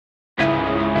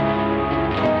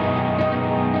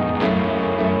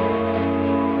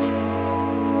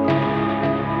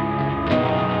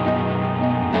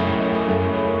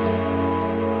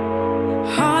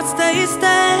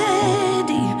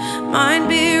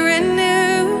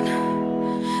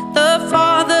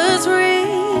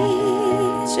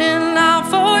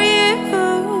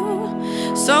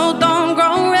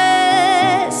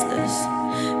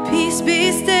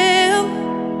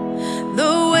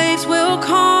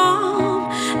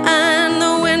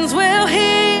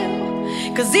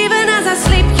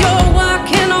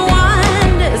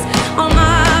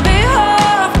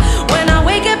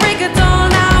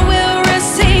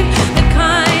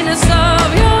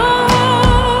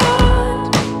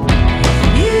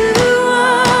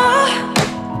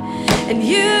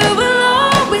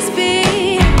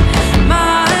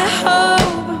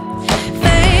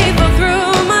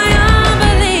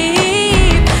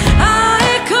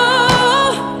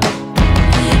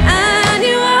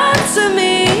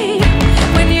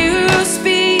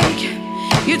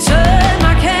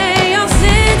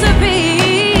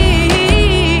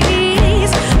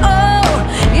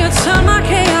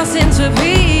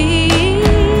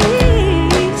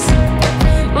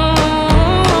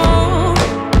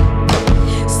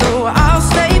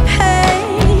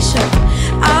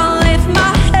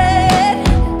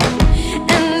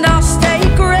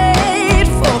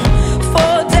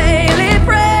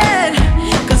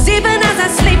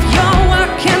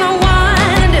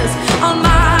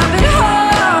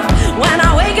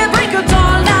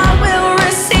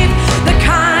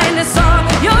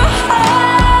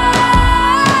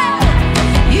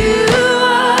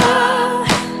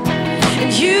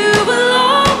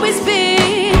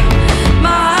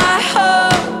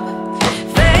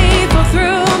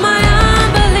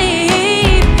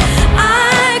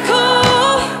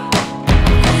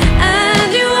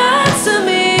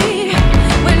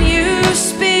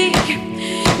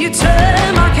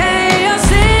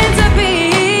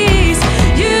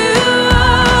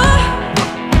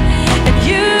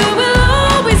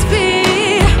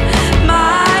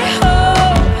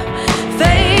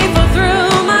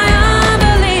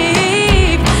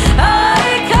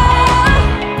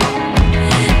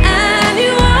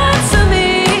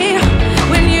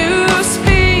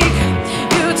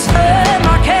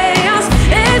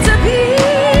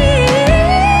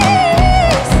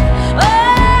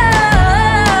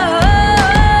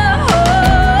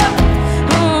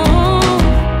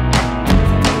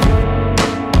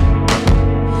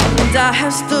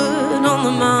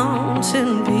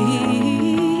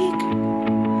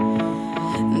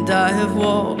I have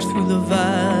walked through the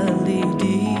valley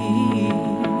deep.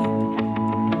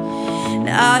 And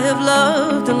I have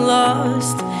loved and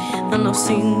lost, and I've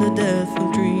seen the death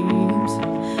of dreams.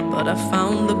 But I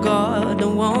found the God that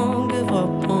won't give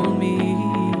up on me.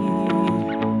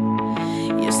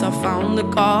 Yes, I found the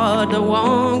God that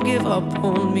won't give up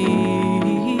on me.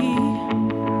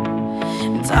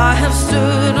 And I have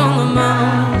stood on the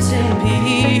mountain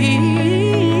peak,